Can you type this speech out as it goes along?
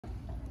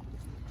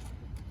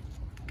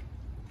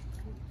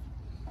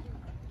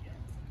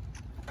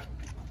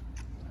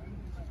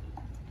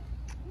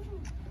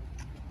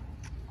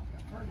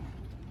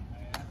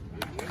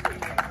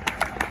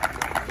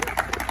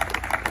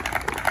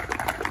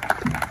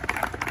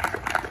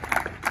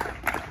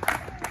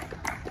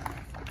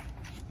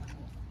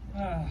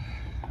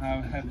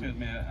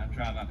admit I'm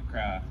trying not to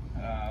cry.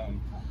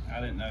 I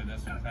didn't know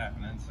this was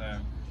happening, so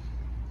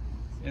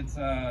it's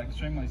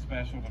extremely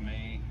special to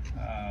me.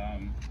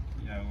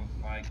 You know,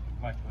 like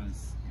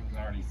was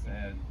already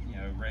said, you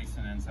know,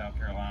 racing in South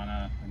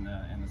Carolina in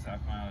the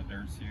South Carolina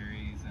Dirt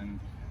Series and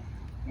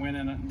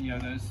winning, you know,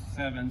 those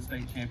 7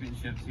 state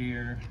championships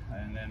here,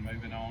 and then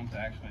moving on to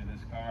actually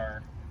this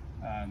car,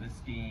 this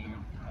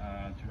scheme,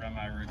 to run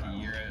my rookie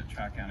year at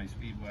Tri-County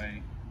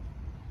Speedway,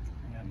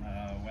 and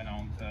went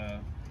on to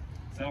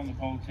sit on the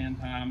pole 10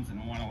 times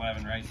and won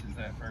 11 races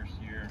that first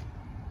year.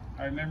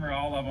 I remember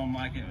all of them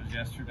like it was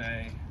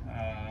yesterday.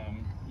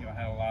 You know, I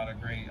had a lot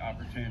of great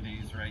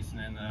opportunities racing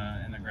in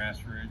the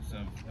grassroots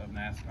of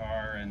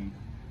NASCAR and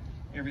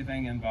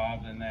everything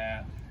involved in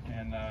that.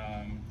 And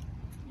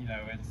you know,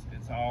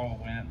 it's all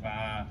went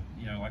by,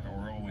 you know, like a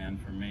whirlwind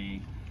for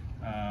me.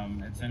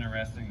 It's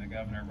interesting, the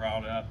governor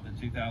brought up the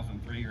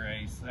 2003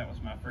 race. That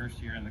was my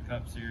first year in the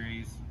Cup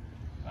Series.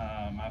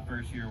 My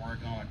first year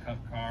working on a Cup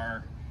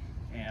car,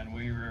 and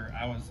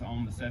I was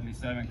on the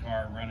 77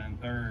 car running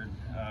third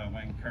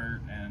when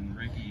Kurt and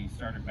Ricky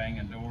started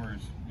banging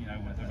doors, you know,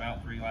 with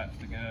about 3 laps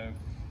to go.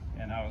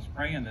 And I was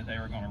praying that they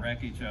were going to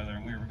wreck each other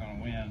and we were going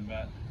to win,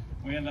 but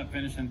we ended up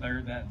finishing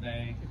third that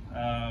day.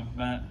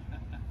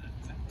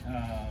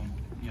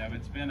 You know,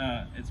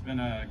 it's been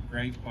a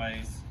great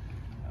place.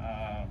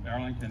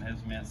 Darlington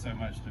has meant so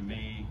much to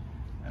me.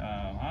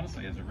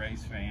 Honestly, as a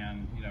race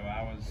fan, you know,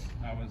 I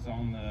was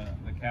on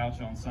the couch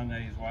on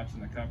Sundays watching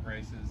the Cup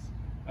races,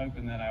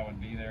 hoping that I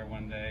would be there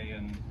one day,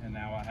 and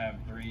now I have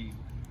 3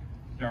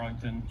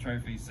 Darlington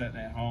trophies sitting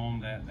at home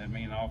that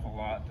mean an awful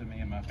lot to me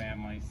and my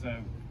family. So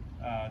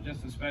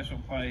just a special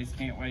place.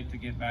 Can't wait to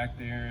get back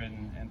there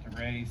and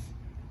to race.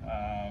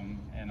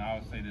 And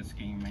obviously this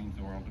scheme means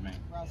the world to me.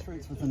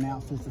 Grassroots was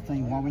announced as the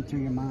thing. What went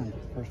through your mind,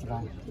 first of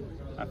all?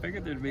 I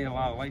figured there'd be a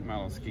lot of late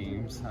model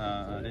schemes.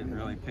 I didn't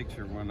really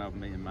picture one of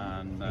them being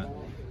mine, but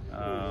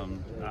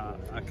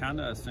I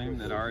kind of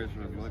assumed that ours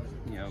would look,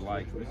 you know,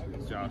 like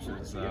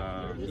Josh's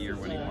year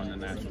when he won the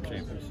national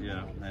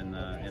championship and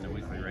in the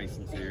weekly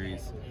racing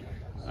series.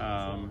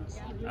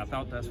 I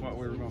thought that's what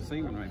we were going to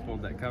see when we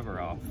pulled that cover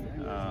off.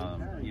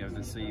 You know,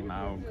 to see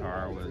my old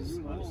car was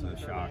a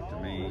shock to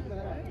me.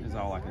 It's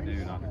all I could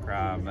do not to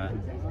cry, but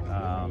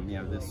you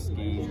know, this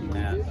scheme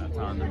meant a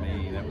ton to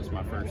me. That was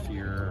my first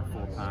year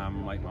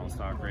full-time late model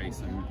stock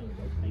racing.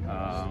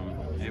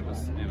 It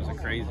was a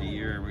crazy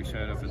year. We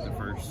showed up at the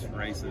first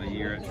race of the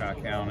year at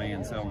Tri-County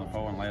and sat on the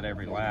pole and led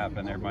every lap,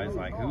 and everybody's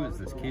like, who is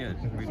this kid?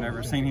 We've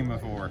never seen him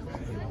before.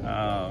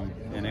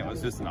 And it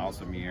was just an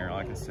awesome year.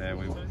 Like I said,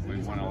 we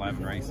won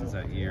 11 races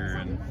that year,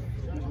 and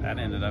that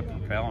ended up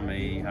propelling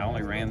me. I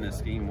only ran this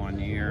scheme 1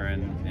 year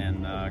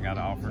and got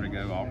an offer to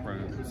go all-pro,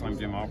 Slim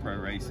Jim all-pro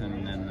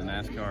racing in the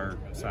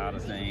NASCAR side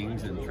of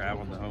things, and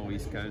traveled the whole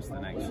East Coast the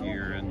next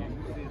year.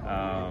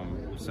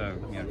 And so,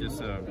 you know,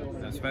 just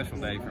a special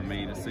day for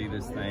me to see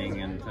this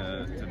thing and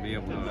to be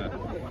able to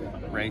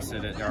race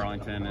it at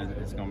Darlington.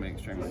 It's going to be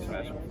extremely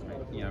special for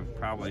me. You know,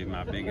 probably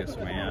my biggest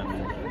win,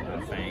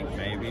 I think,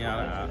 maybe.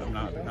 I'm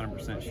not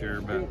 100% sure,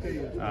 but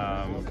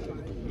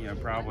you know,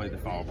 probably the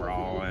fall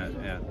brawl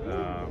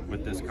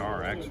with this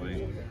car,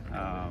 actually,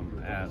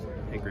 at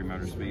Hickory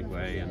Motor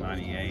Speedway in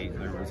 '98.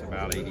 There was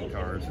about 80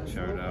 cars that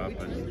showed up,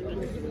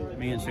 and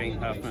me and Shane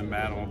Huffman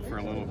battled for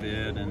a little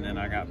bit, and then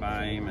I got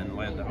by him and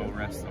led the whole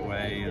rest of the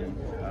way. And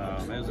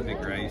it was a big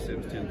race. It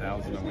was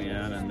 $10,000 to win,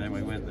 and then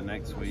we went the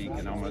next week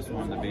and almost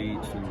won the beach,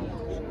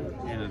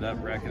 and ended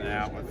up wrecking it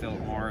out with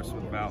Philip Morris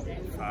with about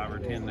 5 or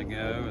 10 to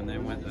go, and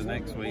then went the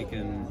next week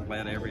and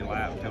led every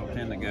lap till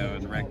 10 to go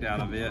and wrecked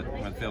out of it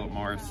with Philip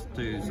Morris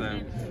too.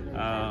 So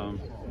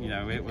you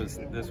know,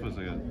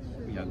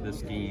 this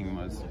scheme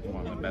was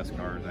one of the best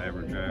cars I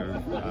ever drove.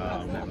 It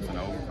was an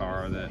old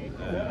car that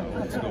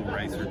old school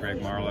racer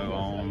Greg Marlowe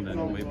owned,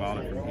 and we bought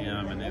it from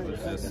him, and it was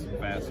just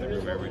fast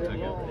everywhere we took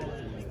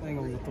it. Thing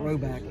on the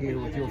throwback here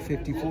with your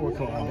 54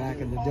 car back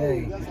in the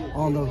day,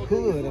 on the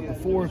hood of the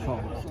 4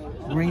 cars,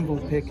 Greenville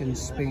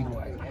Pickens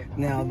Speedway.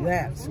 Now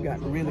that's got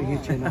to really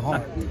hit you in the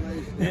heart.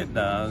 It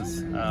does,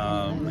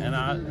 and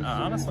I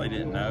honestly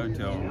didn't know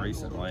till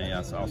recently.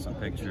 I saw some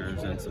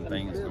pictures and some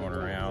things going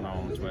around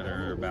on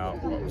Twitter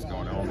about what was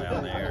going on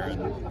down there, and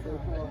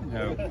you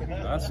know,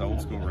 us old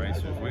school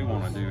racers, we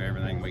want to do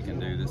everything we can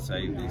do to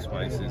save these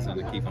places and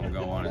to keep them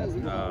going.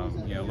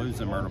 You know,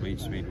 losing Myrtle Beach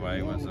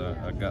Speedway was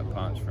a gut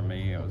punch for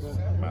me. It was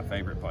my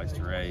favorite place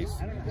to race,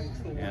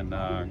 and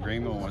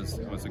Greenville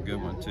was a good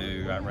one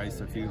too. I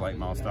raced a few late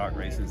model stock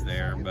races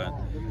there, but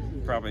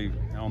probably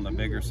on the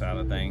bigger side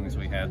of things,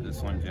 we had the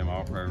Slim Jim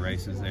All-Pro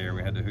races there.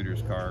 We had the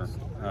Hooters car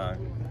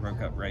Pro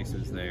Cup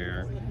races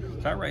there.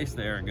 So I raced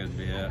there a good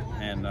bit,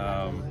 and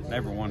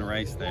never won a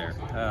race there.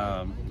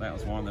 That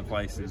was one of the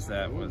places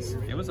it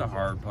was a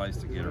hard place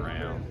to get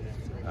around.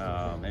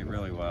 It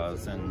really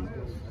was, and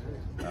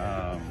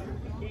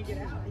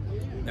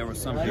there were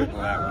some people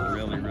that were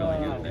really, really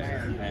good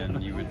there,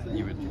 and you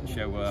would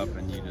show up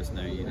and you just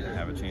knew you didn't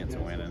have a chance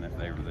of winning if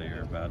they were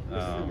there. But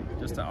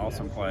just an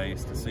awesome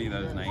place to see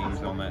those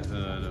names on that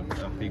hood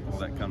of people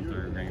that come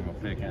through Greenville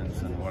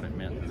Pickens and what it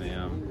meant to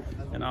them,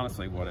 and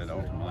honestly what it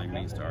ultimately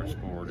means to our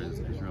sport is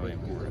really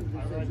important.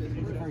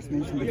 You first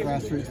mentioned the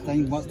grassroots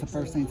thing. What's the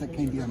first things that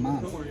came to your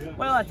mind?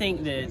 Well, I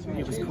think that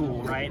it was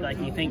cool, right? Like,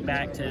 you think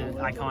back to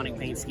iconic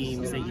paint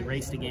schemes that you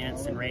raced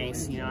against and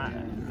race. You know,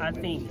 I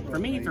think for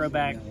me,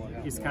 Throwback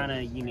is kind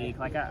of unique.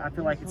 Like, I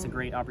feel like it's a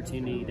great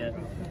opportunity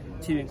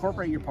to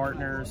incorporate your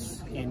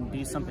partners and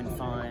do something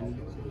fun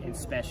and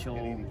special,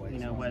 you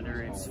know,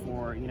 whether it's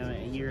for, you know,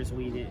 years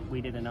we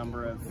did a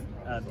number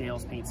of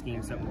Dale's paint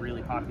schemes that were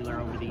really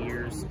popular over the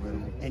years,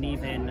 and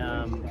even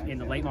in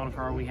the late model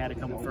car we had a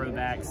couple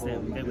throwbacks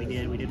that we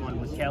did. We did one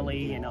with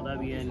Kelly and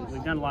LW, and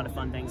we've done a lot of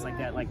fun things like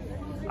that. Like,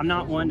 I'm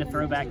not one to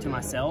throw back to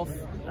myself.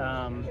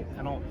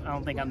 I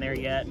don't think I'm there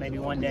yet. Maybe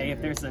one day,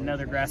 if there's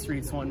another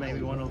grassroots one,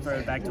 maybe one will throw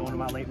it back to one of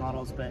my late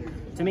models. But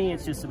to me,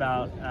 it's just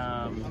about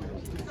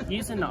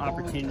using the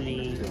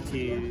opportunity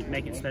to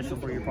make it special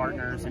for your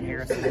partners and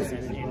Harrison's,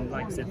 and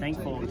like I said,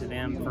 thankful to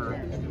them for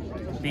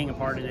being a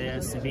part of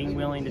this and being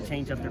willing to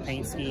change up their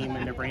paint scheme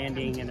and their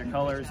branding and their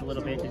colors a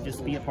little bit to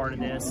just be a part of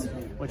this,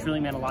 which really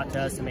meant a lot to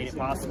us and made it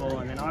possible.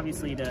 And then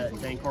obviously to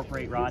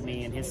incorporate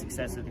Rodney and his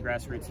success at the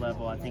grassroots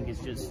level, I think is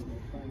just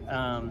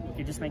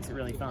it just makes it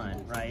really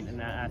fun, right?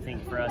 And I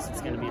think for us,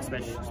 it's going to be a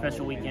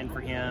special weekend for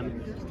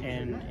him,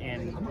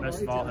 and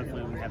most of all,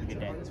 hopefully we have a good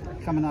day.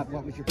 Coming up,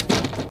 what was your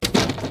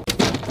plan?